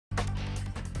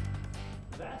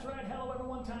That's right. Hello,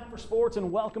 everyone. Time for sports,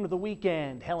 and welcome to the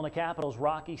weekend. Helena Capital's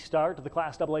rocky start to the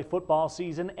Class AA football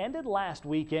season ended last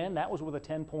weekend. That was with a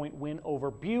 10-point win over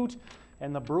Butte.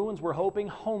 And the Bruins were hoping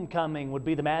homecoming would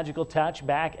be the magical touch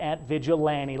back at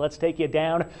Vigilante. Let's take you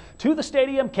down to the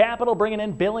stadium. Capital bringing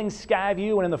in Billings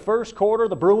Skyview, and in the first quarter,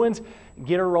 the Bruins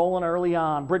get her rolling early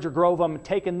on. Bridger Grovum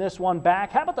taking this one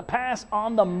back. How about the pass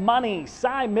on the money?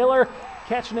 Cy Miller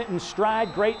catching it in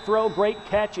stride. Great throw, great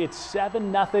catch. It's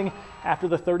 7-0 after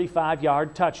the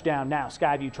 35-yard touchdown. Now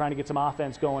Skyview trying to get some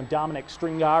offense going. Dominic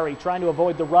Stringari trying to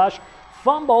avoid the rush.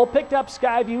 Fumble, picked up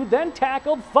Skyview, then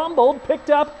tackled, fumbled,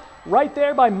 picked up right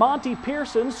there by Monty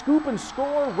Pearson. Scoop and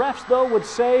score. Refs, though, would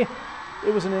say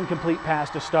it was an incomplete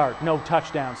pass to start. No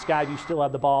touchdown. Skyview still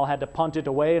had the ball, had to punt it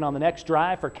away. And on the next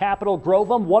drive for Capital,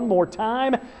 Grovum one more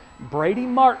time. Brady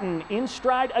Martin in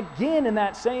stride again in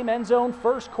that same end zone.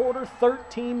 First quarter,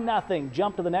 13-0.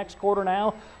 Jump to the next quarter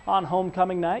now on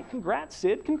homecoming night. Congrats,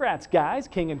 Sid. Congrats, guys.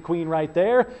 King and Queen right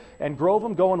there. And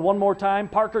Grovum going one more time.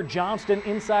 Parker Johnston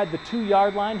inside the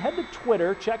 2-yard line. Head to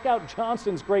Twitter. Check out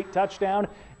Johnston's great touchdown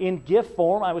in GIF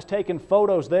form. I was taking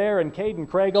photos there, and Caden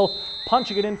Craigle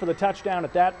punching it in for the touchdown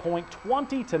at that point.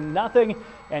 20-0.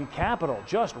 And Capital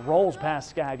just rolls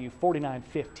past Skyview.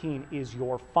 49-15 is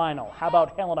your final. How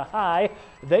about Helena High?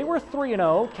 They were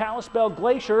 3-0. Kalispell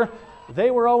Glacier,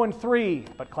 they were 0-3.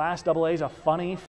 But Class AA's a funny